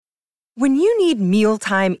When you need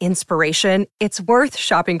mealtime inspiration, it's worth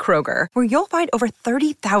shopping Kroger, where you'll find over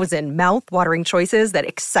 30,000 mouth-watering choices that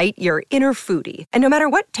excite your inner foodie. And no matter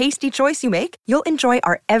what tasty choice you make, you'll enjoy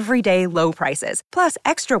our everyday low prices, plus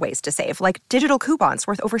extra ways to save, like digital coupons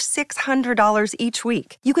worth over $600 each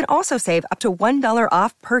week. You can also save up to $1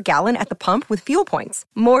 off per gallon at the pump with fuel points.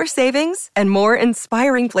 More savings and more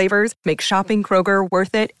inspiring flavors make shopping Kroger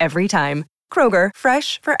worth it every time. Kroger,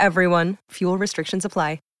 fresh for everyone. Fuel restrictions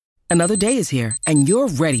apply. Another day is here, and you're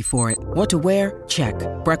ready for it. What to wear? Check.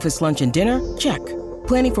 Breakfast, lunch, and dinner? Check.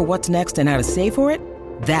 Planning for what's next and how to save for it?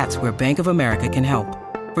 That's where Bank of America can help.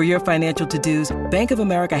 For your financial to-dos, Bank of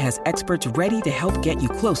America has experts ready to help get you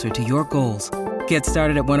closer to your goals. Get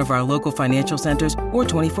started at one of our local financial centers or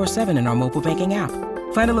 24/7 in our mobile banking app.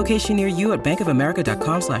 Find a location near you at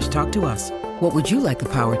bankofamerica.com/talktous. What would you like the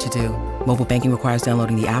power to do? Mobile banking requires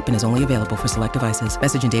downloading the app and is only available for select devices.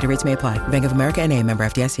 Message and data rates may apply. Bank of America NA, member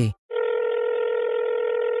FDIC.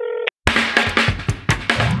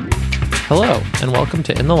 Hello, and welcome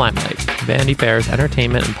to In the Limelight, Vanity Fair's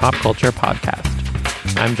entertainment and pop culture podcast.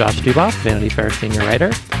 I'm Josh Duboff, Vanity Fair senior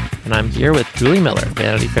writer, and I'm here with Julie Miller,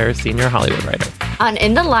 Vanity Fair senior Hollywood writer. On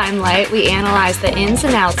In the Limelight, we analyze the ins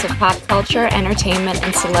and outs of pop culture, entertainment,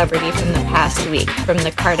 and celebrity from the past week, from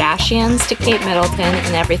the Kardashians to Kate Middleton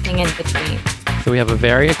and everything in between. So we have a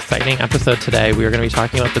very exciting episode today. We are going to be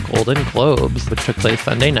talking about the Golden Globes, which took place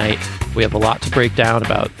Sunday night. We have a lot to break down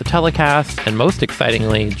about the telecast, and most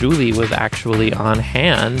excitingly, Julie was actually on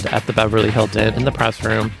hand at the Beverly Hilton in the press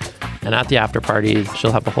room and at the after parties.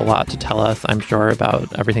 She'll have a whole lot to tell us, I'm sure, about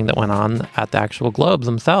everything that went on at the actual Globes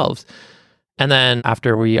themselves. And then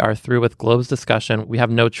after we are through with Globes discussion, we have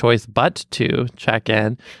no choice but to check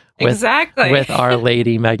in with our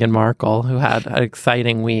lady, Meghan Markle, who had an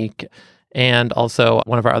exciting week, and also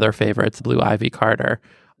one of our other favorites, Blue Ivy Carter.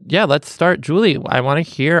 Yeah, let's start. Julie, I want to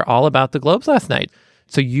hear all about the Globes last night.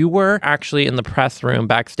 So you were actually in the press room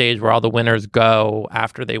backstage where all the winners go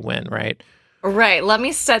after they win, right? Right. Let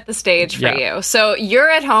me set the stage for you. So you're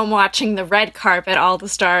at home watching the red carpet, all the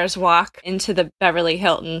stars walk into the Beverly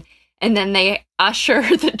Hilton, and then they usher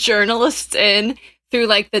the journalists in through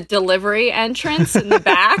like the delivery entrance in the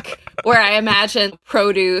back where I imagine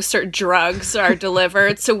produce or drugs are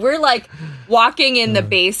delivered. So we're like walking in the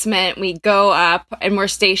basement. We go up and we're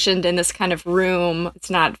stationed in this kind of room. It's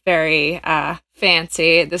not very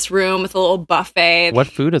fancy. This room with a little buffet. What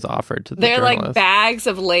food is offered to the They're journalists? Like bags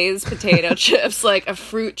of Lay's potato chips, like a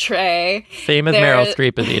fruit tray. Same as Meryl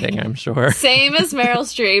Streep is eating, I'm sure. Same as Meryl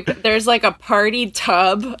Streep. There's like a party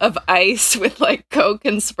tub of ice with like Coke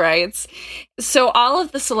and Sprites. So all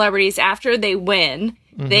of the celebrities, after they win,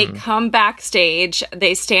 they come backstage,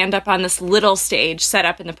 they stand up on this little stage set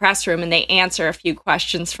up in the press room, and they answer a few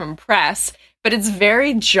questions from press. But it's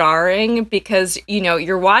very jarring because, you know,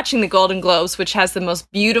 you're watching the Golden Globes, which has the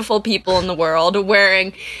most beautiful people in the world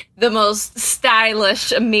wearing the most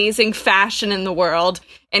stylish, amazing fashion in the world.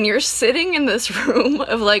 And you're sitting in this room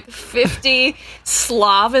of like 50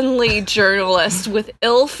 slovenly journalists with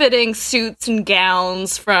ill-fitting suits and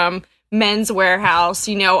gowns from Men's Warehouse.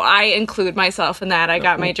 You know, I include myself in that. I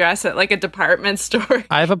got my dress at like a department store.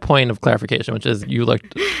 I have a point of clarification, which is you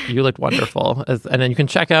looked wonderful. And then you can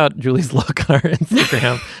check out Julie's look on our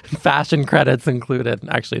Instagram. Fashion credits included.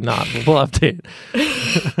 Actually not. We'll update.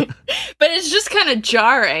 But it's just kind of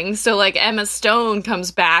jarring. So like Emma Stone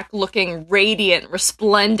comes back looking radiant,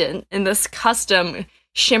 resplendent in this custom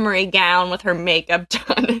shimmery gown with her makeup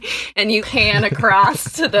done, and you pan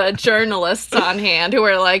across to the journalists on hand who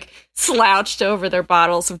are like slouched over their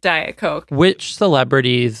bottles of Diet Coke. Which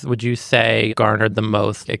celebrities would you say garnered the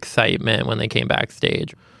most excitement when they came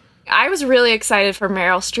backstage? I was really excited for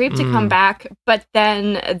Meryl Streep to come back, but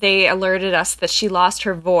then they alerted us that she lost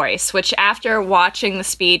her voice, which after watching the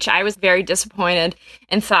speech, I was very disappointed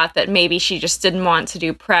and thought that maybe she just didn't want to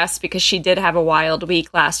do press because she did have a wild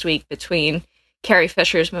week last week between Carrie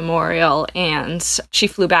Fisher's memorial, and she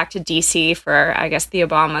flew back to D.C. for, I guess, the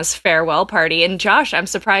Obama's farewell party. And Josh, I'm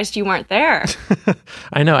surprised you weren't there.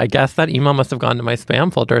 I know. I guess that email must have gone to my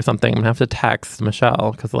spam folder or something. I'm going to have to text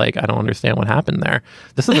Michelle because, like, I don't understand what happened there.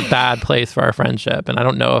 This is a bad place for our friendship, and I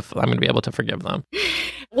don't know if I'm going to be able to forgive them.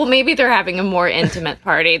 Well, maybe they're having a more intimate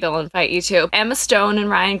party they'll invite you to. Emma Stone and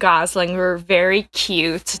Ryan Gosling were very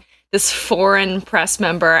cute. This foreign press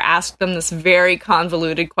member asked them this very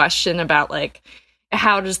convoluted question about, like,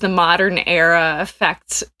 how does the modern era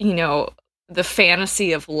affect, you know, the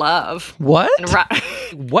fantasy of love? What?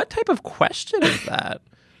 What type of question is that?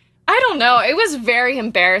 I don't know. It was very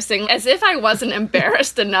embarrassing, as if I wasn't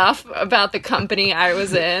embarrassed enough about the company I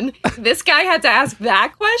was in. This guy had to ask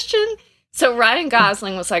that question. So Ryan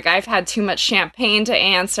Gosling was like, I've had too much champagne to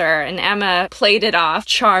answer. And Emma played it off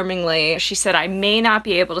charmingly. She said, I may not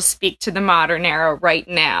be able to speak to the modern era right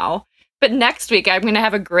now, but next week I'm going to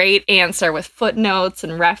have a great answer with footnotes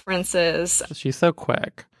and references. She's so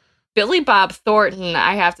quick. Billy Bob Thornton,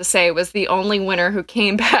 I have to say, was the only winner who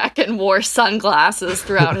came back and wore sunglasses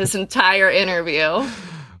throughout his entire interview.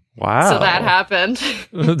 Wow. So that happened.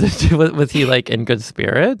 Was he like in good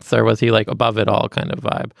spirits, or was he like above it all kind of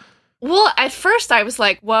vibe? Well, at first I was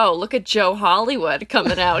like, whoa, look at Joe Hollywood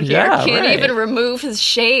coming out here. Yeah, Can't right. even remove his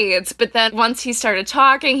shades. But then once he started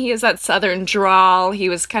talking, he has that southern drawl. He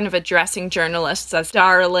was kind of addressing journalists as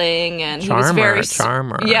darling. And he was very...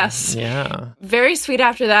 Charmer. Yes. Yeah. Very sweet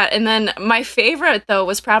after that. And then my favorite, though,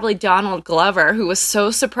 was probably Donald Glover, who was so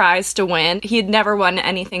surprised to win. He had never won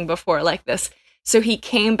anything before like this. So he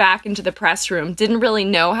came back into the press room, didn't really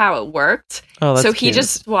know how it worked. Oh, that's so he cute.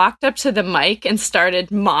 just walked up to the mic and started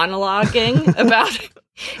monologuing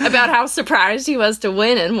about how surprised he was to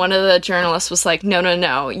win. And one of the journalists was like,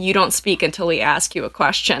 no, you don't speak until we ask you a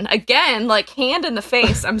question. Again, like hand in the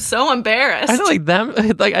face. I'm so embarrassed. I know, like them,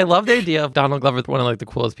 like I love the idea of Donald Glover, one of like the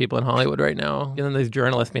coolest people in Hollywood right now. And then these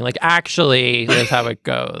journalists being like, actually, here's how it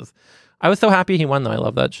goes. I was so happy he won, though. I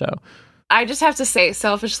love that show. I just have to say,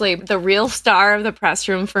 selfishly, the real star of the press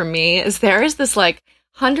room for me is there is this like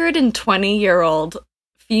 120-year-old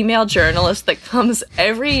female journalist that comes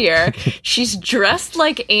every year. She's dressed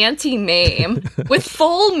like Auntie Mame with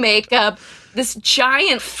full makeup, this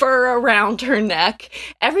giant fur around her neck.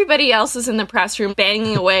 Everybody else is in the press room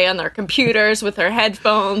banging away on their computers with their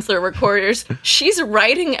headphones, their recorders. She's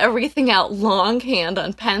writing everything out longhand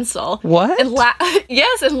on pencil. What? And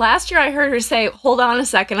yes, and last year I heard her say, hold on a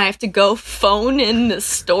second, I have to go phone in this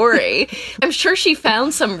story. I'm sure she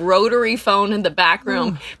found some rotary phone in the back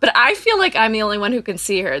room, but I feel like I'm the only one who can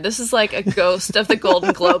see her. This is like a ghost of the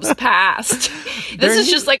Golden Globes past. This is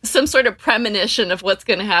just like some sort of premonition of what's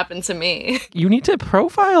going to happen to me. You need to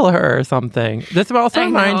profile her or something. This also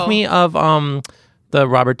reminds me of the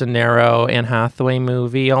Robert De Niro, Anne Hathaway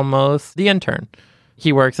movie almost, The Intern.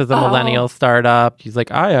 He works as a millennial startup. He's like,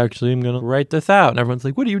 I actually am going to write this out. And everyone's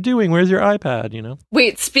like, what are you doing? Where's your iPad? You know?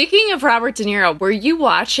 Wait, speaking of Robert De Niro, were you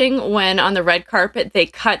watching when on the red carpet they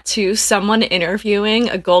cut to someone interviewing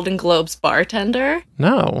a Golden Globes bartender?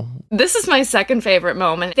 No. This is my second favorite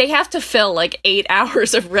moment. They have to fill like 8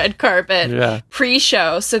 hours of red carpet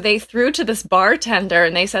pre-show. So they threw to this bartender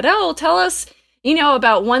and they said, oh, tell us,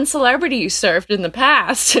 about one celebrity you served in the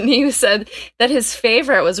past. And he said that his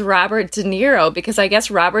favorite was Robert De Niro because I guess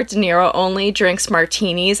Robert De Niro only drinks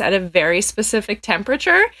martinis at a very specific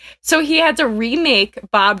temperature. So he had to remake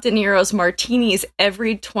Bob De Niro's martinis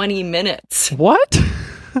every 20 minutes. What?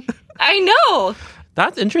 I know.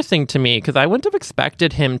 That's interesting to me because I wouldn't have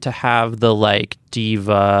expected him to have the like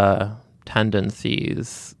diva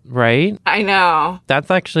tendencies, right? I know. That's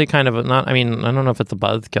actually kind of I don't know if it's a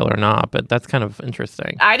buzzkill or not, but that's kind of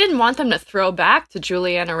interesting. I didn't want them to throw back to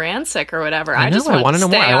Juliana Rancic or whatever. I want to know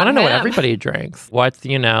more. I want to know what him. everybody drinks. What's,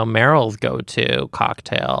 Meryl's go-to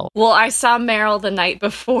cocktail? Well, I saw Meryl the night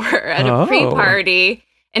before at a pre-party,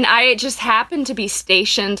 and I just happened to be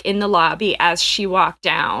stationed in the lobby as she walked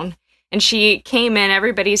down. And she came in,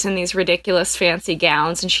 everybody's in these ridiculous fancy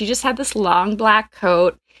gowns, and she just had this long black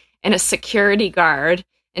coat and a security guard,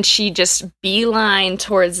 and she just beeline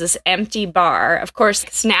towards this empty bar. Of course,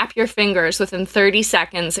 snap your fingers, within 30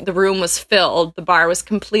 seconds, the room was filled, the bar was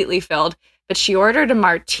completely filled, but she ordered a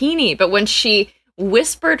martini. But when she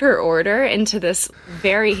whispered her order into this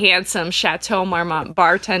very handsome Chateau Marmont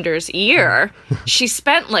bartender's ear, she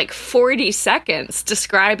spent like 40 seconds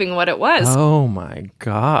describing what it was. Oh my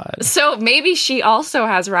God. So maybe she also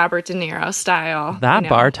has Robert De Niro style. That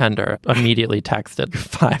bartender immediately texted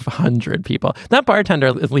 500 people. That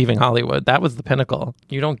bartender is leaving Hollywood. That was the pinnacle.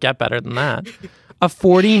 You don't get better than that. A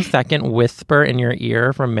 40-second whisper in your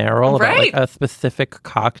ear from Meryl about like a specific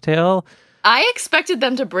cocktail. I expected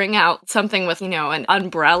them to bring out something with, an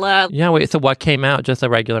umbrella. Yeah, wait, so what came out? Just a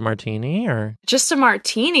regular martini or? Just a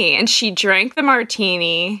martini. And she drank the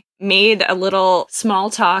martini, made a little small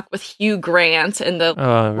talk with Hugh Grant and the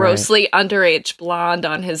grossly underage blonde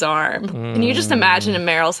on his arm. Can you just imagine in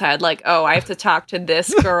Meryl's head, like, oh, I have to talk to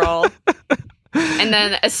this girl. And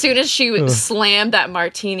then as soon as she slammed that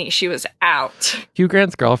martini, she was out. Hugh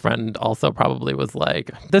Grant's girlfriend also probably was like,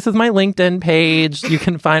 this is my LinkedIn page. You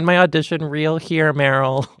can find my audition reel here,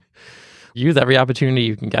 Meryl. Use every opportunity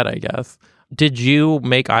you can get, I guess. Did you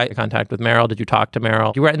make eye contact with Meryl? Did you talk to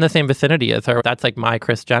Meryl? You were in the same vicinity as her. That's like my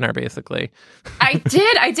Kris Jenner, basically. I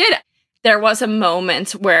did. There was a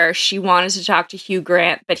moment where she wanted to talk to Hugh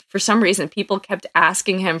Grant, but for some reason, people kept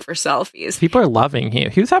asking him for selfies. People are loving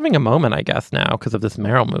him. He was having a moment, I guess, now because of this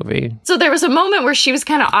Meryl movie. So there was a moment where she was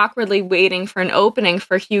kind of awkwardly waiting for an opening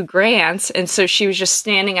for Hugh Grant, and so she was just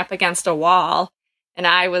standing up against a wall, and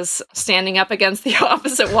I was standing up against the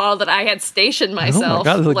opposite wall that I had stationed myself. Oh my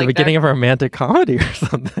God, this is like the beginning of a romantic comedy or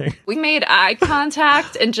something. We made eye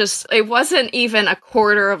contact, and it wasn't even a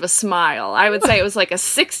quarter of a smile. I would say it was like a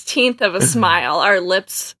 16th of a smile. Our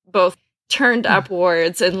lips both turned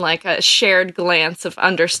upwards in like a shared glance of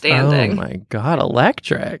understanding. Oh my God,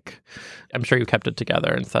 electric. I'm sure you kept it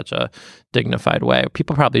together in such a dignified way.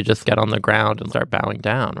 People probably just get on the ground and start bowing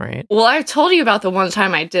down, right? Well, I told you about the one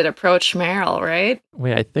time I did approach Meryl, right?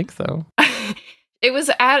 Wait, I think so. It was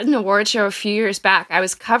at an award show a few years back. I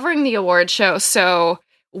was covering the award show, so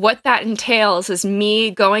what that entails is me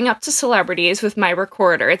going up to celebrities with my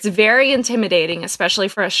recorder. It's very intimidating, especially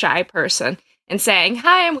for a shy person, and saying,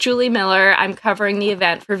 "Hi, I'm Julie Miller. I'm covering the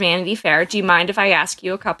event for Vanity Fair. Do you mind if I ask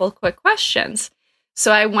you a couple quick questions?"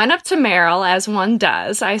 So I went up to Meryl, as one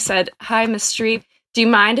does. I said, "Hi, Miss Streep. Do you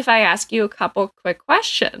mind if I ask you a couple quick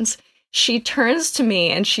questions?" She turns to me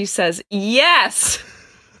and she says, "Yes."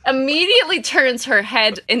 Immediately turns her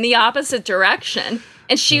head in the opposite direction.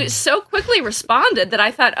 And she so quickly responded that I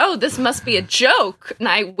thought, oh, this must be a joke. And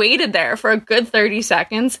I waited there for a good 30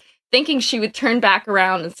 seconds, thinking she would turn back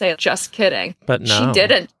around and say, "Just kidding." But no. She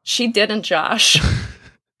didn't. She didn't, Josh.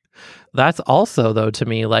 That's also, though, to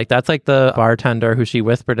me, like, that's like the bartender who she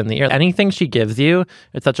whispered in the ear. Anything she gives you,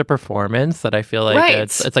 it's such a performance that I feel like Right.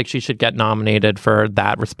 it's like she should get nominated for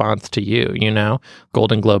that response to you, you know?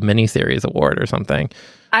 Golden Globe miniseries award or something.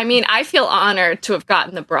 I mean, I feel honored to have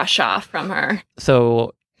gotten the brush off from her.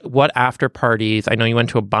 So what after parties, I know you went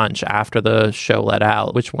to a bunch after the show let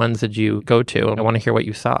out. Which ones did you go to? I want to hear what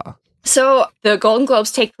you saw. So the Golden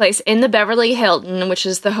Globes take place in the Beverly Hilton, which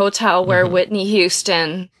is the hotel where Whitney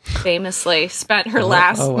Houston famously spent her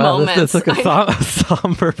last moments. This is like a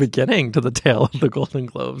somber beginning to the tale of the Golden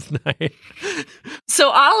Globes night. So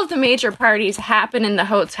all of the major parties happen in the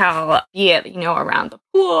hotel, be it, around the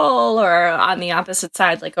pool or on the opposite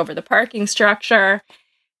side, like over the parking structure.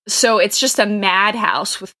 So it's just a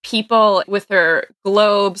madhouse with people with their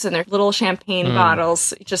globes and their little champagne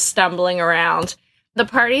bottles just stumbling around. The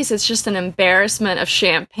parties, it's just an embarrassment of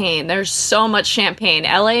champagne. There's so much champagne.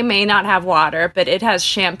 LA may not have water, but it has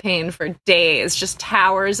champagne for days, just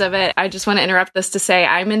towers of it. I just want to interrupt this to say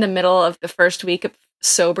I'm in the middle of the first week of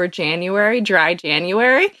sober January, dry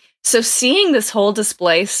January. So seeing this whole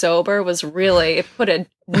display sober was really, it put a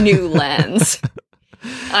new lens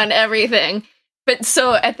on everything. But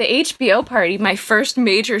so at the HBO party, my first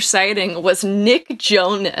major sighting was Nick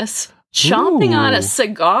Jonas chomping on a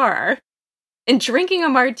cigar and drinking a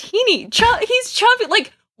martini. He's chomping.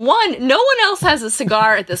 Like, one, no one else has a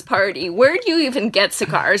cigar at this party. Where do you even get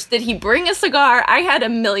cigars? Did he bring a cigar? I had a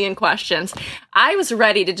million questions. I was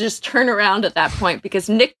ready to just turn around at that point because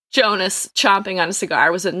Nick Jonas chomping on a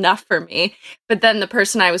cigar was enough for me. But then the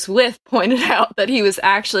person I was with pointed out that he was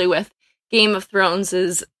actually with Game of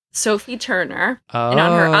Thrones' Sophie Turner. And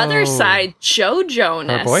on her other side, Joe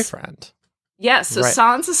Jonas. Her boyfriend. Yes, so Right.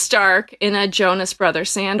 Sansa Stark in a Jonas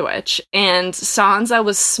Brothers sandwich. And Sansa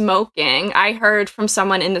was smoking. I heard from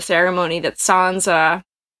someone in the ceremony that Sansa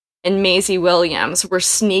and Maisie Williams were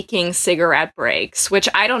sneaking cigarette breaks, which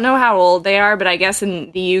I don't know how old they are, but I guess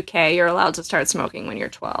in the UK you're allowed to start smoking when you're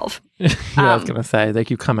 12. Yeah, I was going to say,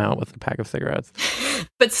 like, you come out with a pack of cigarettes.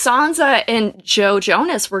 But Sansa and Joe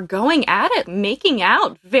Jonas were going at it, making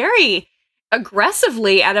out very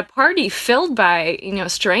aggressively at a party filled by,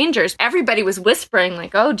 strangers. Everybody was whispering,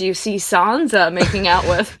 like, "Oh, do you see Sansa making out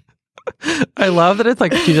with?" I love that it's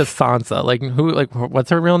like she's just Sansa. Like, who? Like, what's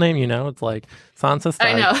her real name? It's like Sansa Stark.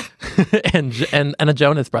 I know. and a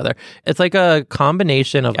Jonas brother. It's like a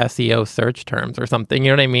combination of SEO search terms or something. You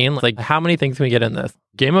know what I mean? Like, how many things can we get in this?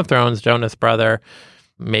 Game of Thrones, Jonas brother,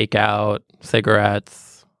 make out,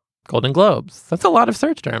 cigarettes, Golden Globes. That's a lot of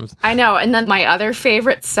search terms. I know. And then my other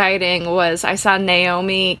favorite sighting was I saw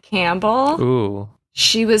Naomi Campbell. Ooh.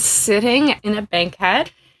 She was sitting in a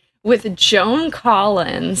banquet with Joan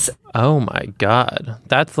Collins. Oh my God.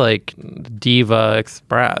 That's like Diva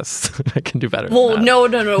Express. I can do better than Well, that.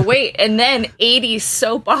 no, wait. And then 80s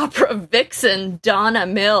soap opera vixen Donna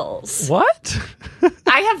Mills. What?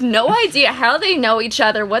 I have no idea how they know each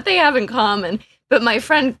other, what they have in common. But my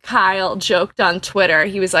friend Kyle joked on Twitter.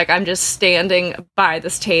 He was like, "I'm just standing by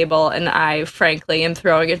this table and I, frankly, am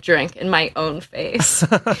throwing a drink in my own face."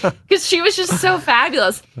 Because she was just so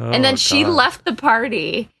fabulous. And then she left the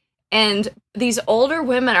party And these older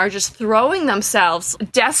women are just throwing themselves,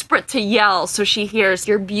 desperate to yell. So she hears,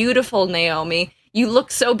 "You're beautiful, Naomi. You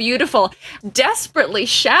look so beautiful," desperately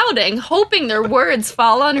shouting, hoping their words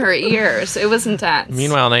fall on her ears. It was intense.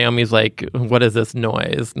 Meanwhile, Naomi's like, what is this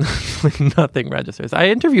noise? Nothing registers. I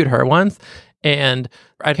interviewed her once, and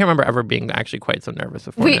I can't remember ever being actually quite so nervous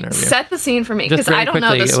before an interview. Set the scene for me, Just because I don't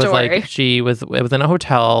know the story. It was like it was in a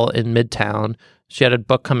hotel in Midtown. She had a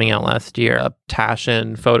book coming out last year, a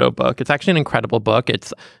Taschen photo book. It's actually an incredible book.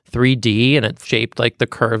 It's 3D, and it's shaped like the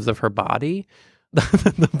curves of her body.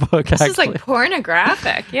 The book this is like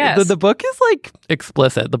pornographic. Yes, the book is like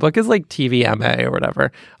explicit. The book is like TVMA or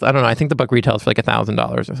whatever. I don't know. I think the book retails for like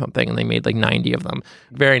 $1,000 or something, and they made like 90 of them.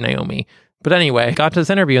 Very Naomi. But anyway, got to this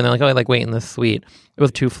interview, and they're like, "Oh, like wait in this suite." It was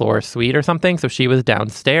a 2-floor suite or something. So she was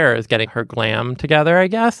downstairs getting her glam together, I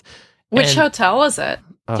guess. Which hotel was it?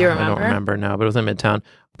 Do you remember? I don't remember now, but it was in Midtown.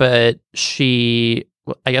 But she,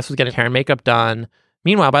 I guess, was getting hair and makeup done.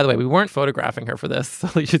 Meanwhile, by the way, we weren't photographing her for this. So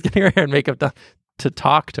like, she was getting her hair and makeup done to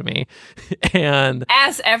talk to me. And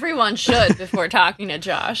as everyone should before talking to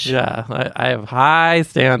Josh. Yeah, I have high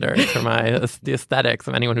standards for the aesthetics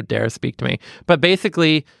of anyone who dares speak to me. But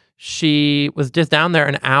basically, she was just down there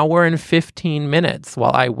an hour and 15 minutes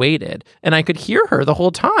while I waited. And I could hear her the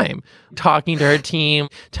whole time talking to her team,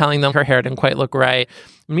 telling them her hair didn't quite look right.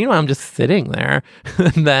 Meanwhile, I'm just sitting there.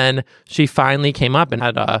 And then she finally came up and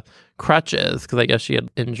had crutches because I guess she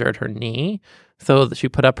had injured her knee. So she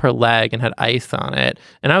put up her leg and had ice on it.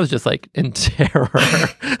 And I was just like in terror.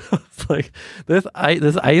 I was like, this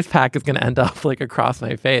ice pack is going to end up like across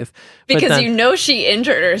my face. Because then, she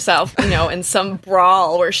injured herself, in some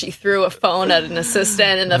brawl where she threw a phone at an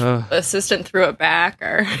assistant and the assistant threw it back.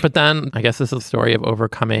 But then I guess this is a story of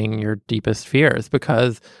overcoming your deepest fears,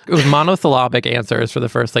 because it was monosyllabic answers for the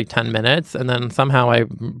first like 10 minutes. And then somehow I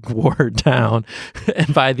wore her down.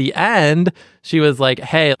 And by the end, she was like,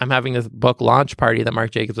 "Hey, I'm having this book launch party that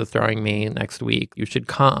Marc Jacobs is throwing me next week. You should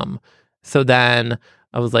come." So then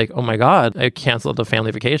I was like, "Oh my God," I canceled a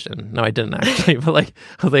family vacation. No, I didn't actually, but like,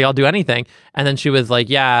 I was like, "I'll do anything." And then she was like,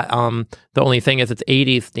 "Yeah, the only thing is it's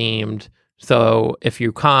 80s themed. So if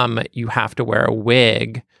you come, you have to wear a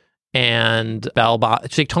wig and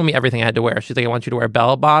she told me everything I had to wear. She's like, "I want you to wear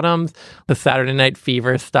bell bottoms, the Saturday Night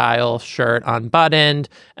Fever style shirt unbuttoned,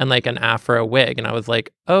 and like an afro wig." And I was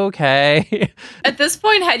like, "Okay." At this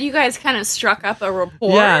point, had you guys kind of struck up a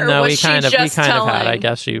rapport? Yeah, no, we kind of had. I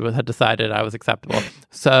guess she had decided I was acceptable.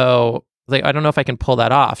 So like, I don't know if I can pull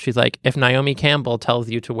that off. She's like, "If Naomi Campbell tells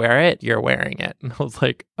you to wear it, you're wearing it." And I was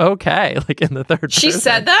like, "Okay." Like in the third She person.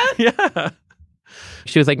 Said that? Yeah.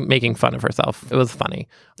 She was like making fun of herself. It was funny.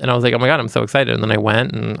 And I was like, "Oh my God, I'm so excited." And then I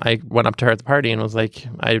went up to her at the party and was like,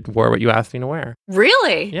 "I wore what you asked me to wear."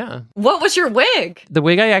 Really? Yeah. What was your wig? The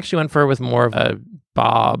wig I actually went for was more of a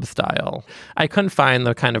bob style. I couldn't find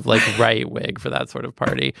the kind of like right wig for that sort of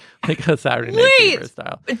party, like a Saturday Night Fever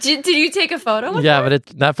style. Did you take a photo with her? But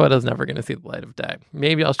that photo's never going to see the light of day.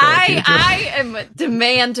 Maybe I'll show it to you. I am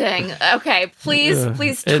demanding. Okay,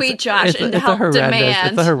 please tweet Josh and help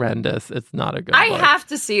demand. It's horrendous. It's not a good I look. have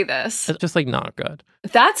to see this. It's just like not good.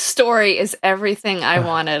 That story is everything I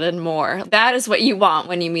wanted and more. That is what you want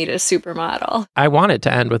when you meet a supermodel. I want it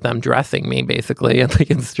to end with them dressing me, basically, and like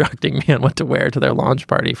instructing me on what to wear to their launch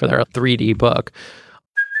party for their 3D book.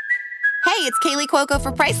 Hey, it's Kaylee Cuoco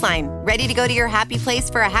for Priceline. Ready to go to your happy place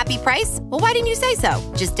for a happy price? Well, why didn't you say so?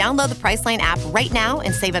 Just download the Priceline app right now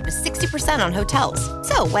and save up to 60% on hotels.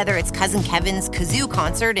 So whether it's Cousin Kevin's Kazoo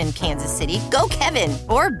Concert in Kansas City, go Kevin,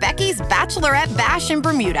 or Becky's Bachelorette Bash in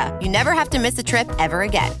Bermuda, you never have to miss a trip ever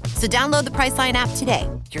again. So download the Priceline app today.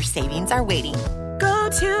 Your savings are waiting. Go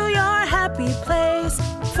to your happy place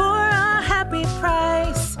for a happy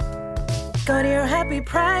price. Go to your happy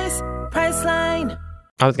price, Priceline.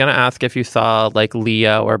 I was going to ask if you saw like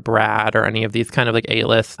Leah or Brad or any of these kind of like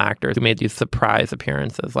A-list actors who made these surprise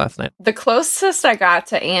appearances last night. The closest I got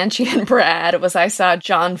to Angie and Brad was I saw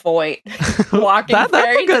Jon Voight walking.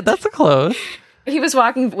 That's a close. He was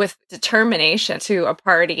walking with determination to a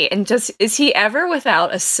party, and just, is he ever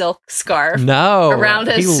without a silk scarf? No, around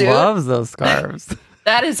his suit? He loves those scarves.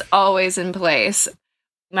 That is always in place.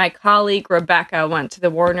 My colleague Rebecca went to the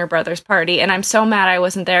Warner Brothers party, and I'm so mad I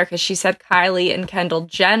wasn't there because she said Kylie and Kendall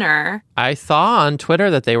Jenner. I saw on Twitter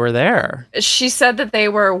that they were there. She said that they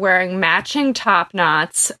were wearing matching top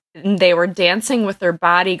knots. And they were dancing with their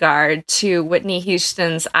bodyguard to Whitney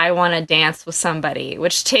Houston's I Wanna Dance with Somebody,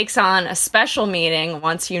 which takes on a special meaning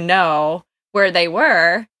once you know where they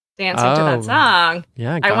were dancing to that song.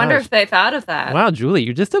 Yeah, I wonder if they thought of that. Wow, Julie,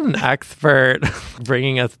 you just did an expert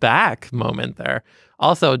bringing us back moment there.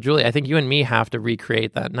 Also, Julie, I think you and me have to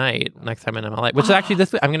recreate that night next time in LA, which is actually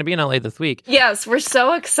this week. I'm going to be in LA this week. Yes, we're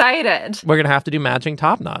so excited. We're going to have to do matching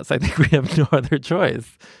top knots. I think we have no other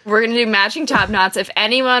choice. We're going to do matching top knots. If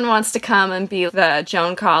anyone wants to come and be the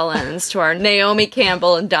Joan Collins to our Naomi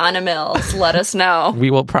Campbell and Donna Mills, let us know. We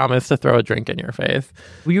will promise to throw a drink in your face.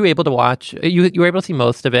 Were you able to watch? You were able to see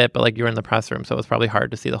most of it, but like you were in the press room, so it was probably hard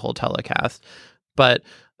to see the whole telecast. But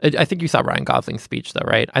I think you saw Ryan Gosling's speech, though,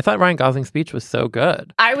 right? I thought Ryan Gosling's speech was so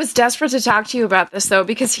good. I was desperate to talk to you about this, though,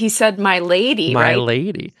 because he said, my lady, My right?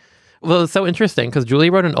 lady. Well, it's so interesting because Julie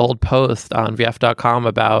wrote an old post on VF.com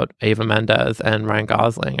about Eva Mendes and Ryan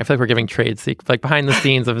Gosling. I feel like we're giving trade secrets, like behind the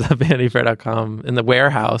scenes of the VanityFair.com in the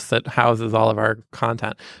warehouse that houses all of our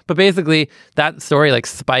content. But basically, that story like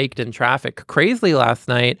spiked in traffic crazily last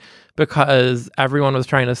night because everyone was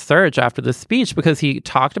trying to search after the speech because he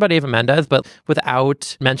talked about Eva Mendes, but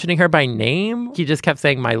without mentioning her by name. He just kept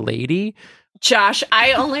saying, my lady. Josh,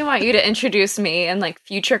 I only want you to introduce me in like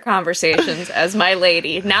future conversations as my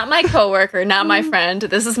lady, not my coworker, not my friend.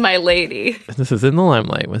 This is my lady. This is In the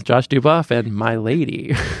Limelight with Josh Duboff and my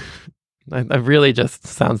lady. I really just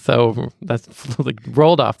sound so, that's like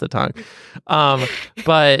rolled off the tongue.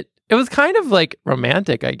 But it was kind of like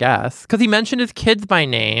romantic, I guess, because he mentioned his kids by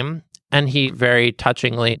name and he very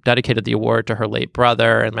touchingly dedicated the award to her late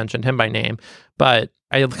brother and mentioned him by name. But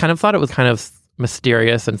I kind of thought it was kind of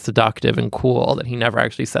mysterious and seductive and cool that he never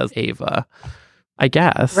actually says Ava, I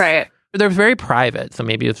guess. Right. They're very private, so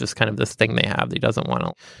maybe it's just kind of this thing they have that he doesn't want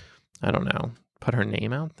to, I don't know, put her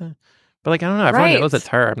name out there. But like, I don't know, everyone knows it's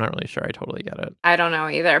her. I'm not really sure I totally get it. I don't know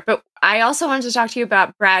either. But I also wanted to talk to you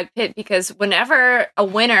about Brad Pitt because whenever a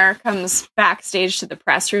winner comes backstage to the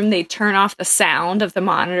press room, they turn off the sound of the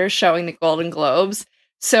monitors showing the Golden Globes.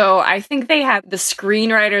 So I think they had the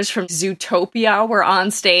screenwriters from Zootopia were on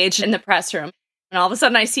stage in the press room. And all of a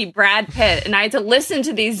sudden I see Brad Pitt and I had to listen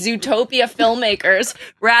to these Zootopia filmmakers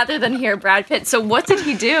rather than hear Brad Pitt. So what did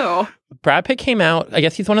he do? Brad Pitt came out, I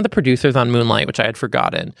guess he's one of the producers on Moonlight, which I had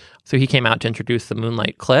forgotten. So he came out to introduce the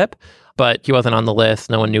Moonlight clip, but he wasn't on the list.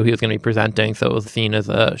 No one knew he was going to be presenting, so it was seen as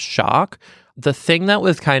a shock. The thing that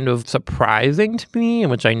was kind of surprising to me,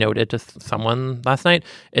 and which I noted to someone last night,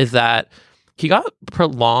 is that he got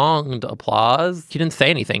prolonged applause. He didn't say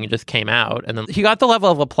anything. He just came out. And then he got the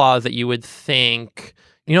level of applause that you would think,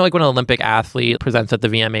 you know, like when an Olympic athlete presents at the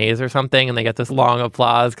VMAs or something and they get this long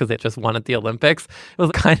applause because they just won at the Olympics. It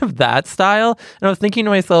was kind of that style. And I was thinking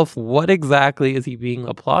to myself, what exactly is he being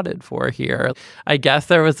applauded for here? I guess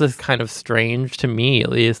there was this kind of strange, to me at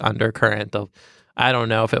least, undercurrent of, I don't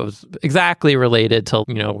know if it was exactly related to,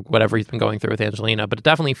 you know, whatever he's been going through with Angelina, but it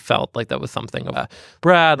definitely felt like that was something of a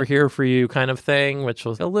Brad, we're here for you kind of thing, which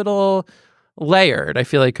was a little layered. I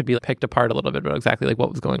feel like could be picked apart a little bit about exactly like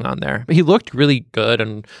what was going on there. But he looked really good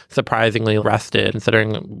and surprisingly rested,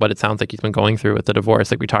 considering what it sounds like he's been going through with the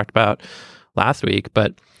divorce, like we talked about last week.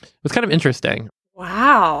 But it was kind of interesting.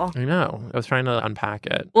 Wow. I know. I was trying to unpack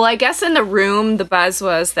it. Well, I guess in the room, the buzz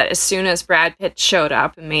was that as soon as Brad Pitt showed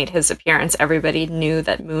up and made his appearance, everybody knew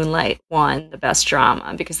that Moonlight won the best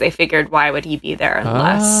drama because they figured, why would he be there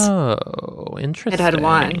unless interesting. it had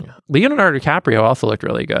won? Leonardo DiCaprio also looked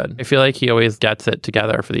really good. I feel like he always gets it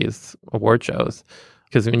together for these award shows.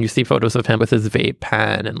 Because when you see photos of him with his vape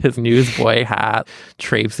pen and his newsboy hat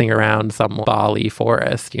traipsing around some Bali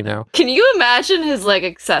forest, you know. Can you imagine his like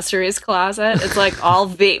accessories closet? It's like all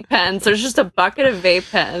vape pens. There's just a bucket of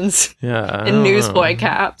vape pens and newsboy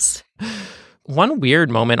caps. One weird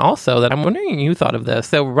moment also that I'm wondering you thought of this.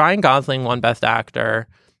 So Ryan Gosling won Best Actor.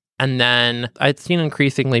 And then I'd seen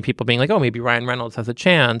increasingly people being like, oh, maybe Ryan Reynolds has a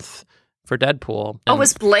chance for Deadpool. And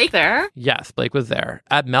was Blake there? Yes, Blake was there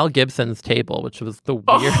at Mel Gibson's table, which was the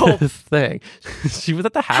weirdest thing. She was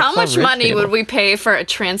at the Hacksaw How much Ridge money table. would we pay for a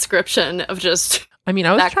transcription of just I mean,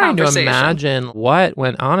 I was trying to imagine what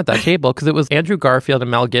went on at that table because it was Andrew Garfield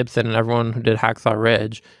and Mel Gibson and everyone who did Hacksaw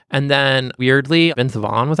Ridge. And then weirdly, Vince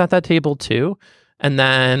Vaughn was at that table too. And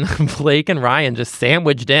then Blake and Ryan just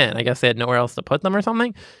sandwiched in. I guess they had nowhere else to put them or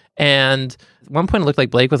something. And at one point, it looked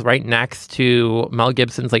like Blake was right next to Mel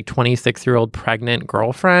Gibson's like 26-year-old pregnant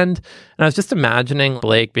girlfriend. And I was just imagining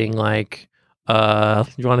Blake being like, you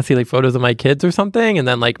want to see like photos of my kids or something? And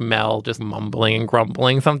then like Mel just mumbling and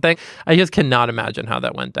grumbling something. I just cannot imagine how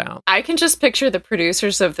that went down. I can just picture the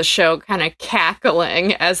producers of the show kind of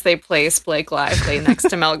cackling as they place Blake Lively next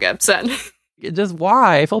to Mel Gibson. Just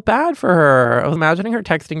why? I felt bad for her. I was imagining her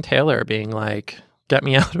texting Taylor being like, get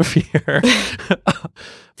me out of here.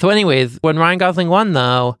 So anyways, when Ryan Gosling won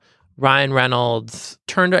though, Ryan Reynolds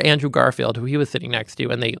turned to Andrew Garfield, who he was sitting next to,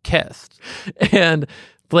 and they kissed. And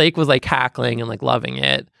Blake was like cackling and like loving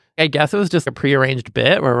it. I guess it was just a prearranged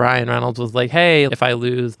bit where Ryan Reynolds was like, hey, if I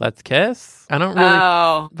lose, let's kiss. I don't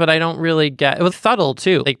really, but I don't really get, it was subtle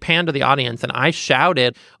too, like panned to the audience. And I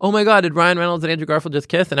shouted, oh my God, did Ryan Reynolds and Andrew Garfield just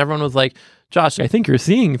kiss? And everyone was like, Josh, I think you're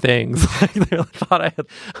seeing things. Like they thought I had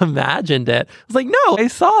imagined it. I was like, no, I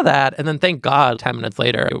saw that. And then thank God, 10 minutes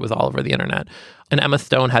later, it was all over the internet. And Emma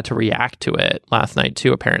Stone had to react to it last night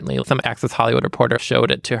too, apparently. Some Access Hollywood reporter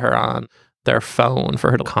showed it to her on their phone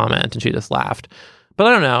for her to comment, and she just laughed. But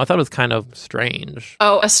I don't know. I thought it was kind of strange.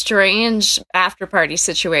 Oh, a strange after-party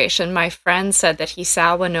situation. My friend said that he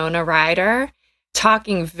saw Winona Ryder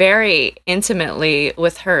talking very intimately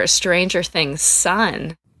with her Stranger Things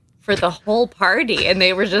son for the whole party, and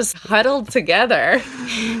they were just huddled together.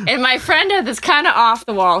 And my friend had this kind of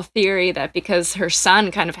off-the-wall theory that because her son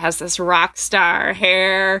kind of has this rock star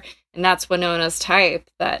hair, and that's Winona's type,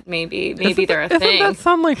 that maybe they're a thing. Isn't that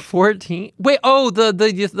son like 14? Wait,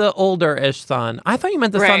 the older-ish son. I thought you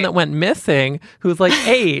meant the son that went missing, who's like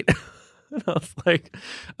 8. And I was like,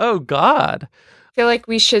 oh God. I feel like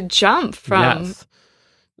we should jump from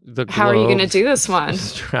how are you going to do this one?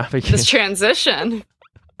 This transition.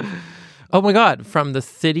 Oh my God. From the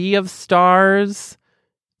City of Stars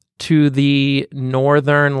to the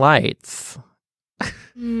Northern Lights.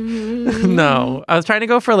 No, I was trying to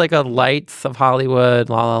go for like a Lights of Hollywood,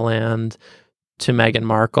 La La Land to Meghan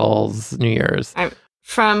Markle's New Year's.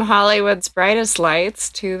 From Hollywood's brightest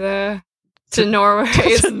lights to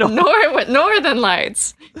Norway's Northern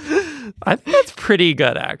Lights. I think that's pretty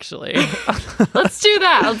good, actually. Let's do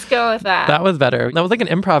that. Let's go with that. That was better. That was like an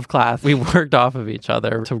improv class. We worked off of each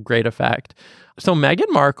other to great effect. So Meghan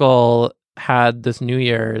Markle had this New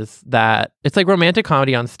Year's that it's like romantic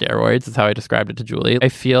comedy on steroids is how I described it to Julie. I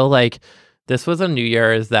feel like this was a New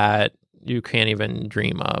Year's that you can't even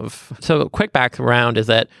dream of. So quick background is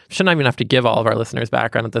that shouldn't even have to give all of our listeners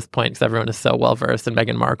background at this point because everyone is so well versed in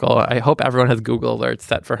Meghan Markle. I hope everyone has Google alerts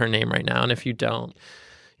set for her name right now. And if you don't,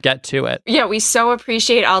 get to it. Yeah, we so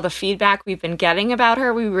appreciate all the feedback we've been getting about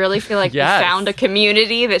her. We really feel like we found a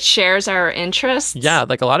community that shares our interests. Yeah,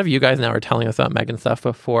 like a lot of you guys now are telling us about Meghan stuff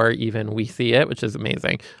before even we see it, which is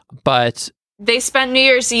amazing. But they spent New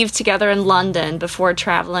Year's Eve together in London before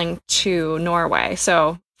traveling to Norway.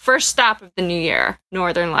 So first stop of the new year,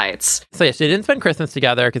 Northern Lights. So yeah, she didn't spend Christmas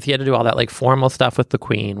together because he had to do all that like formal stuff with the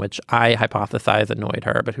Queen, which I hypothesize annoyed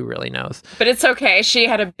her, but who really knows? But it's okay. She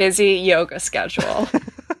had a busy yoga schedule.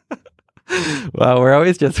 Well, we're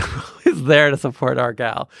always there to support our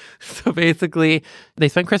gal. So basically, they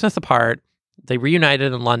spent Christmas apart. They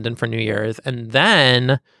reunited in London for New Year's, and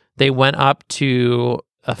then they went up to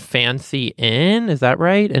a fancy inn. Is that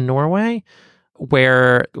right? In Norway?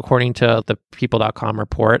 Where, according to the People.com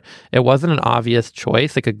report, it wasn't an obvious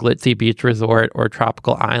choice, like a glitzy beach resort or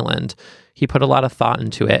tropical island. He put a lot of thought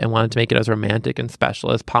into it and wanted to make it as romantic and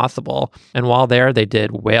special as possible. And while there, they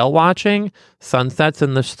did whale watching, sunsets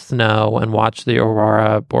in the snow, and watched the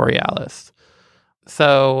aurora borealis.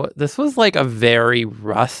 So this was like a very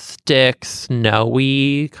rustic,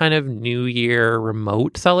 snowy kind of New Year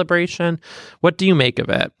remote celebration. What do you make of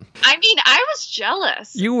it? I mean, I was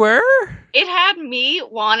jealous. You were? It had me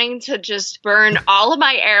wanting to just burn all of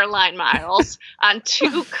my airline miles on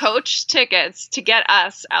 2 coach tickets to get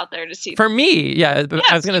us out there to see. For me, yeah. Yes,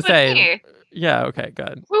 I was going to say. Me. Yeah, okay,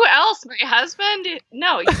 good. Who else? My husband?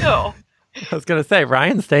 No, you. I was going to say,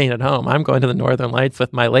 Ryan's staying at home. I'm going to the Northern Lights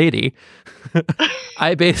with my lady.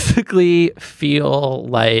 I basically feel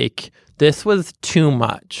like this was too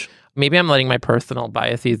much. Maybe I'm letting my personal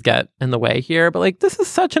biases get in the way here, but like this is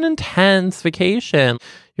such an intense vacation.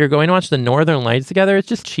 You're going to watch the Northern Lights together. It's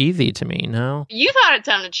just cheesy to me, no? You thought it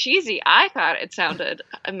sounded cheesy. I thought it sounded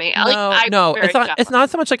amazing. No, it's not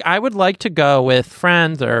so much like I would like to go with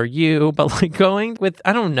friends or you, but like going with,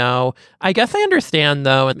 I don't know. I guess I understand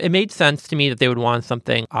though. It made sense to me that they would want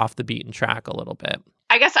something off the beaten track a little bit.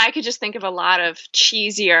 I guess I could just think of a lot of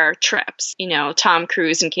cheesier trips. You know, Tom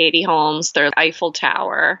Cruise and Katie Holmes, their Eiffel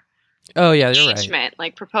Tower. Oh, yeah, you're right.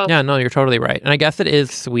 Like proposal. Yeah, no, you're totally right. And I guess it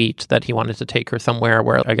is sweet that he wanted to take her somewhere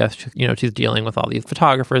where I guess, she's dealing with all these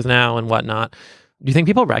photographers now and whatnot. Do you think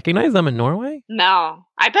people recognize them in Norway? No.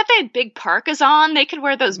 I bet they had big parkas on. They could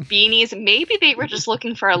wear those beanies. Maybe they were just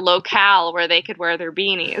looking for a locale where they could wear their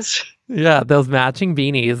beanies. Yeah, those matching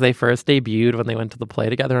beanies. They first debuted when they went to the play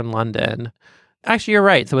together in London. Actually, you're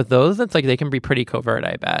right. So with those, it's like they can be pretty covert,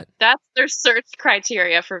 I bet. That's their search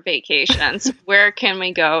criteria for vacations. Where can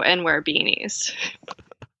we go and wear beanies?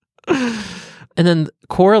 And then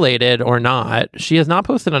correlated or not, she has not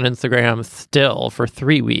posted on Instagram still for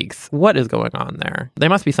 3 weeks. What is going on there? There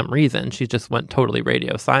must be some reason. She just went totally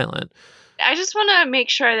radio silent. I just want to make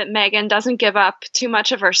sure that Meghan doesn't give up too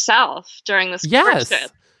much of herself during this courtship.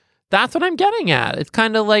 That's what I'm getting at. It's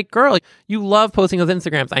kind of like, girl, you love posting those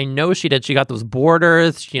Instagrams. I know she did. She got those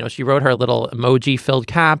borders. She wrote her little emoji-filled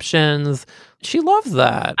captions. She loves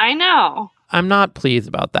that. I know. I'm not pleased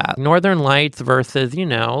about that. Northern Lights versus,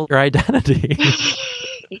 your identity.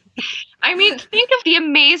 I mean, think of the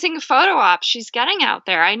amazing photo ops she's getting out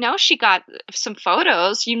there. I know she got some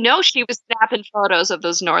photos. She was snapping photos of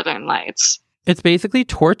those Northern Lights. It's basically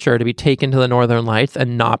torture to be taken to the Northern Lights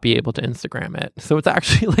and not be able to Instagram it. So it's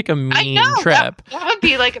actually like a mean trip. That would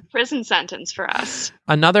be like a prison sentence for us.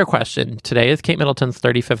 Another question. Today is Kate Middleton's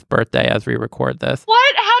 35th birthday as we record this.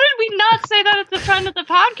 What? How did we not say that at the front of the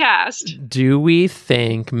podcast? Do we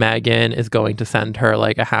think Meghan is going to send her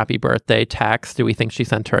like a happy birthday text? Do we think she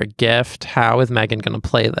sent her a gift? How is Meghan going to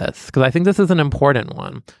play this? Because I think this is an important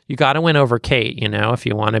one. You got to win over Kate, if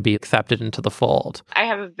you want to be accepted into the fold. I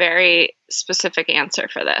have a very specific answer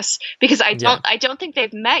for this because I don't think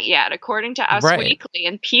they've met yet, according to Us Weekly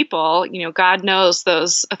and People. God knows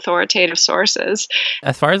those authoritative sources.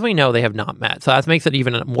 As far as we know, they have not met. So that makes it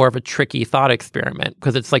even more of a tricky thought experiment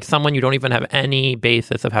because it's like someone you don't even have any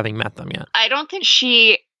basis of having met them yet. I don't think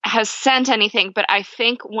she has sent anything, but I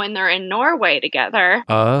think when they're in Norway together.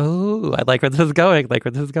 Oh, I like where this is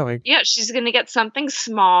going. Yeah, she's going to get something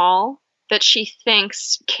small that she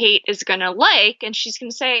thinks Kate is going to like. And she's going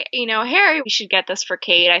to say, Harry, we should get this for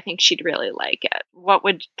Kate. I think she'd really like it. What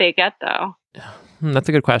would they get, though? That's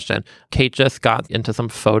a good question. Kate just got into some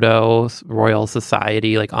photos. Royal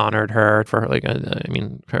Society honored her for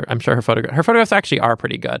I'm sure her photographs actually are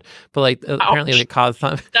pretty good, but apparently it caused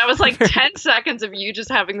some. That was 10 seconds of you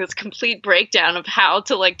just having this complete breakdown of how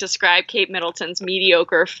to describe Kate Middleton's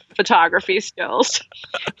mediocre photography skills.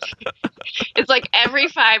 It's like every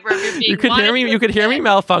fiber of your being. You could hear me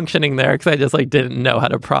malfunctioning there because I just didn't know how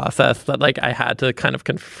to process that. I had to kind of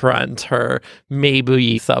confront her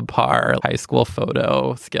maybe subpar high school photo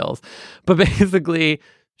skills. But basically,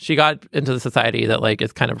 she got into the society that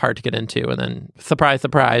is kind of hard to get into, and then surprise,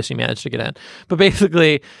 surprise, she managed to get in. But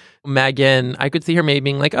basically, Meghan, I could see her maybe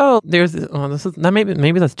being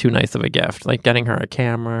maybe that's too nice of a gift, getting her a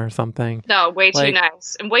camera or something. No, way too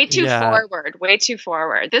nice and way too forward. Way too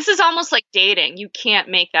forward. This is almost like dating. You can't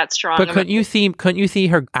make that strong. But couldn't you see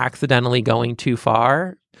her accidentally going too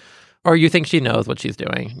far? Or you think she knows what she's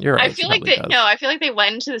doing? You're right. I feel like they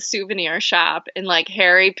went into the souvenir shop and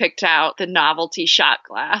Harry picked out the novelty shot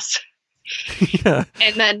glass. Yeah.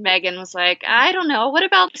 And then Meghan was like, I don't know, what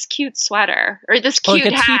about this cute sweater or this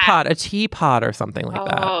cute hat? A teapot or something like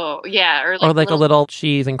that. Oh, yeah. Or a little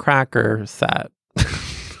cheese and cracker set.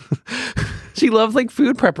 She loves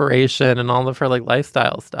food preparation and all of her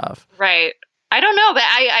lifestyle stuff. Right. I don't know, but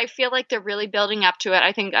I feel like they're really building up to it.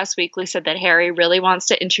 I think Us Weekly said that Harry really wants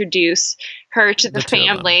to introduce her to the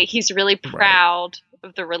family. He's really proud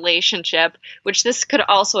of the relationship, which this could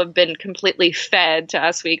also have been completely fed to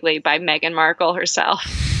Us Weekly by Meghan Markle herself.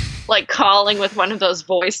 Calling with one of those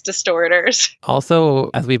voice distorters. Also,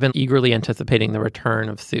 as we've been eagerly anticipating the return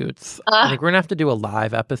of Suits, I think we're going to have to do a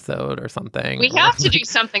live episode or something. We have to do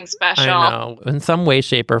something special. I know. In some way,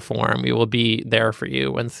 shape, or form, we will be there for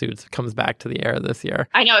you when Suits comes back to the air this year.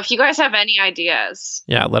 I know. If you guys have any ideas.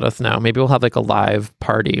 Yeah, let us know. Maybe we'll have a live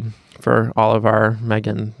party for all of our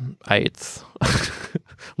Meghan-ites.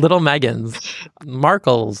 Little Megans.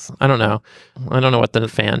 Markles. I don't know what the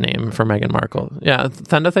fan name for Meghan Markle. Yeah,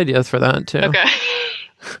 send us ideas for that too. Okay.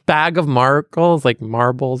 Bag of Markles,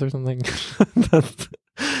 marbles or something.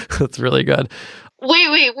 That's really good.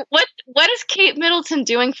 Wait. What is Kate Middleton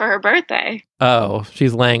doing for her birthday? Oh,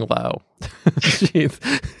 she's laying low.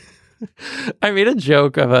 I made a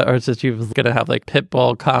joke of it, or just she was going to have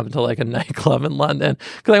Pitbull come to a nightclub in London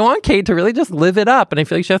because I want Kate to really just live it up. And I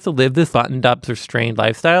feel like she has to live this buttoned up, restrained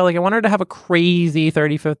lifestyle. I want her to have a crazy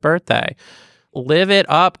 35th birthday. Live it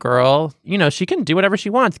up, girl. She can do whatever she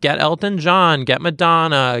wants. Get Elton John, get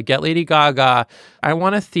Madonna, get Lady Gaga. I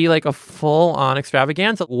want to see a full on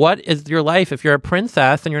extravaganza. What is your life if you're a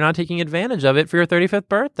princess and you're not taking advantage of it for your 35th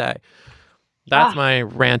birthday? That's my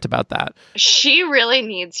rant about that. She really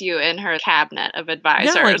needs you in her cabinet of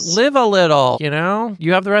advisors. Yeah, live a little,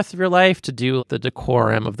 You have the rest of your life to do the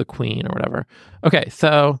decorum of the queen or whatever. Okay,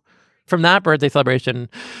 so from that birthday celebration,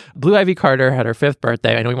 Blue Ivy Carter had her 5th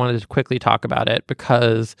birthday. I know we wanted to quickly talk about it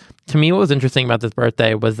because to me what was interesting about this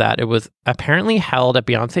birthday was that it was apparently held at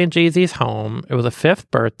Beyonce and Jay-Z's home. It was a 5th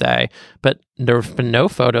birthday, but there have been no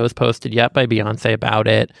photos posted yet by Beyonce about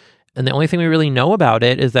it. And the only thing we really know about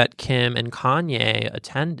it is that Kim and Kanye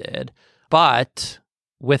attended. But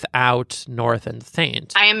without North and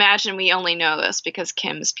Saint. I imagine we only know this because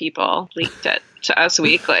Kim's people leaked it to Us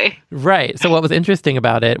Weekly. Right. So what was interesting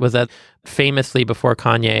about it was that famously before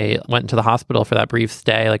Kanye went into the hospital for that brief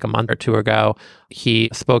stay, like a month or two ago, he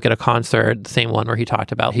spoke at a concert, the same one where he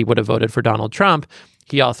talked about he would have voted for Donald Trump.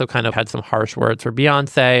 He also kind of had some harsh words for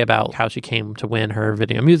Beyonce about how she came to win her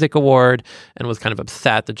Video Music Award and was kind of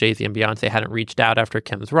upset that Jay-Z and Beyonce hadn't reached out after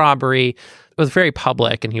Kim's robbery. It was very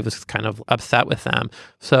public and he was kind of upset with them.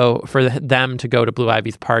 So for them to go to Blue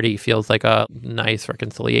Ivy's party feels like a nice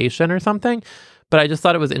reconciliation or something. But I just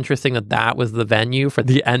thought it was interesting that that was the venue for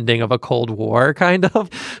the ending of a Cold War, kind of.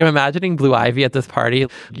 I'm imagining Blue Ivy at this party,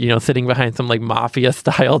 you know, sitting behind some like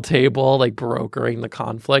mafia-style table, like brokering the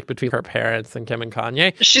conflict between her parents and Kim and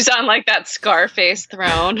Kanye. She's on like that Scarface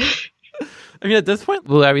throne. I mean, at this point,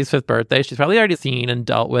 Blue Ivy's 5th birthday, she's probably already seen and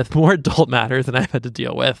dealt with more adult matters than I've had to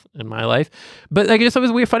deal with in my life. But I just thought it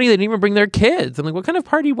was weird, funny they didn't even bring their kids. I'm like, what kind of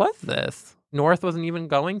party was this? North wasn't even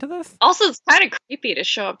going to this? Also, it's kind of creepy to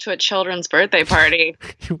show up to a children's birthday party,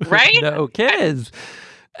 right? No kids.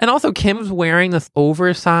 And also, Kim's wearing this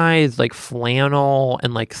oversized, like, flannel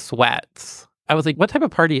and, like, sweats. I was like, what type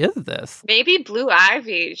of party is this? Maybe Blue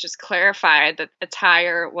Ivy just clarified that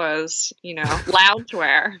attire was, you know,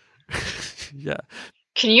 loungewear. Yeah.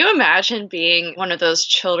 Can you imagine being one of those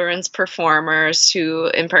children's performers who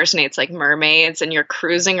impersonates like mermaids and you're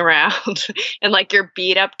cruising around in like your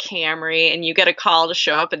beat up Camry and you get a call to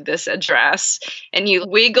show up at this address and you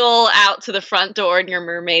wiggle out to the front door in your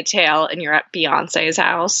mermaid tail and you're at Beyonce's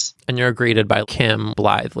house? And you're greeted by Kim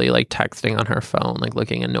blithely, like texting on her phone, like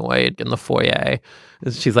looking annoyed in the foyer.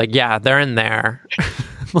 She's like, yeah, they're in there.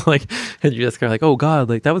 Like, and you just go like, oh God,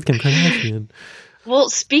 like that was Kim Kardashian.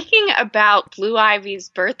 Well, speaking about Blue Ivy's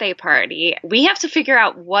birthday party, we have to figure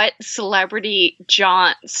out what celebrity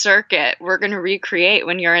jaunt circuit we're going to recreate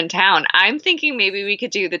when you're in town. I'm thinking maybe we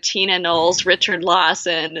could do the Tina Knowles, Richard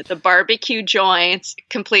Lawson, the barbecue joints,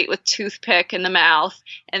 complete with toothpick in the mouth,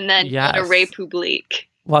 and then go to République.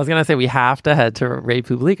 Well, I was going to say we have to head to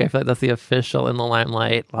République. I feel like that's the official In the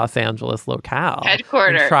Limelight Los Angeles locale.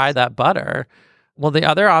 Headquarters. And try that butter. Well, the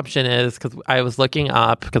other option is, because I was looking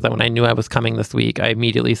up, because when I knew I was coming this week, I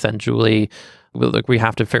immediately sent Julie, look, we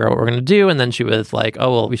have to figure out what we're going to do. And then she was like,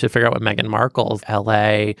 oh, well, we should figure out what Meghan Markle's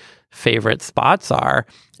LA favorite spots are.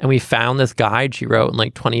 And we found this guide she wrote in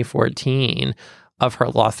like 2014 of her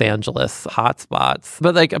Los Angeles hotspots.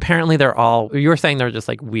 But like apparently they're all, you were saying they're just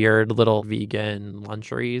like weird little vegan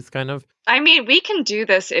luncheries kind of. I mean, we can do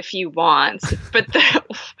this if you want, but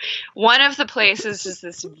one of the places is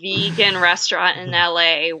this vegan restaurant in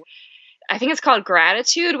LA. I think it's called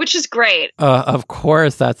Gratitude, which is great. Of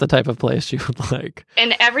course, that's the type of place you would like.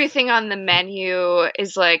 And everything on the menu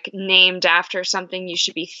is like named after something you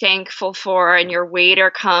should be thankful for. And your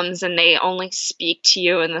waiter comes and they only speak to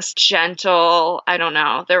you in this gentle, I don't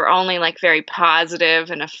know, they're only like very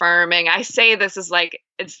positive and affirming. I say this is like,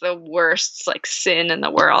 it's the worst like sin in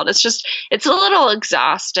the world. It's a little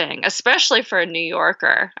exhausting, especially for a New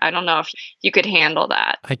Yorker. I don't know if you could handle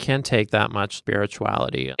that. I can't take that much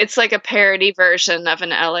spirituality. It's like a parody version of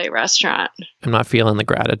an LA restaurant. I'm not feeling the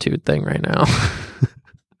gratitude thing right now.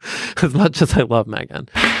 As much as I love Meghan.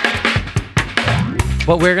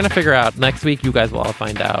 What we're going to figure out next week, you guys will all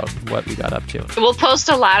find out what we got up to. We'll post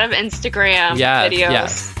a lot of Instagram videos.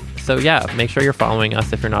 Yes. So yeah, make sure you're following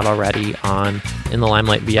us if you're not already on In the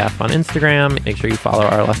Limelight BF on Instagram. Make sure you follow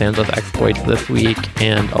our Los Angeles exploits this week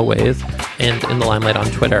and always, and In the Limelight on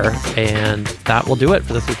Twitter. And that will do it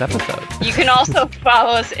for this week's episode. You can also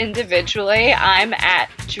follow us individually. I'm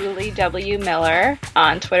at Julie W. Miller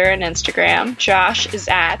on Twitter and Instagram. Josh is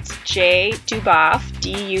at J Duboff,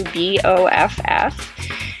 Duboff.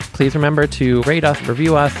 Please remember to rate us,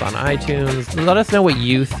 review us on iTunes. Let us know what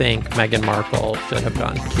you think Meghan Markle should have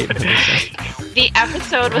done to Kate Middleton. The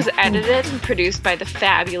episode was edited and produced by the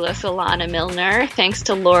fabulous Alana Milner. Thanks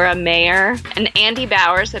to Laura Mayer and Andy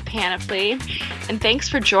Bowers at Panoply. And thanks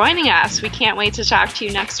for joining us. We can't wait to talk to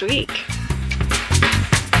you next week.